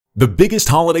The biggest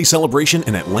holiday celebration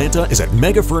in Atlanta is at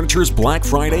Mega Furniture's Black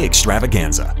Friday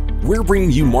Extravaganza. We're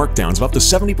bringing you markdowns of up to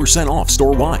 70% off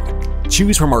store-wide.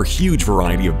 Choose from our huge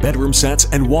variety of bedroom sets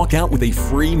and walk out with a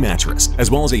free mattress, as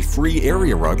well as a free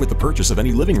area rug with the purchase of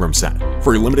any living room set.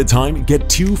 For a limited time, get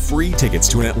 2 free tickets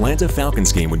to an Atlanta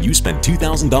Falcons game when you spend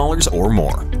 $2,000 or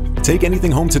more. Take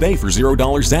anything home today for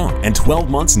 $0 down and 12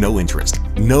 months no interest.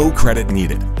 No credit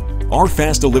needed. Our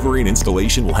fast delivery and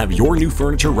installation will have your new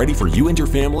furniture ready for you and your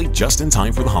family just in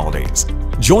time for the holidays.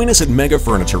 Join us at Mega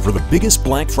Furniture for the biggest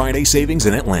Black Friday savings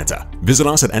in Atlanta. Visit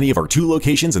us at any of our 2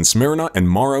 locations in Smyrna and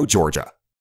Morrow, Georgia.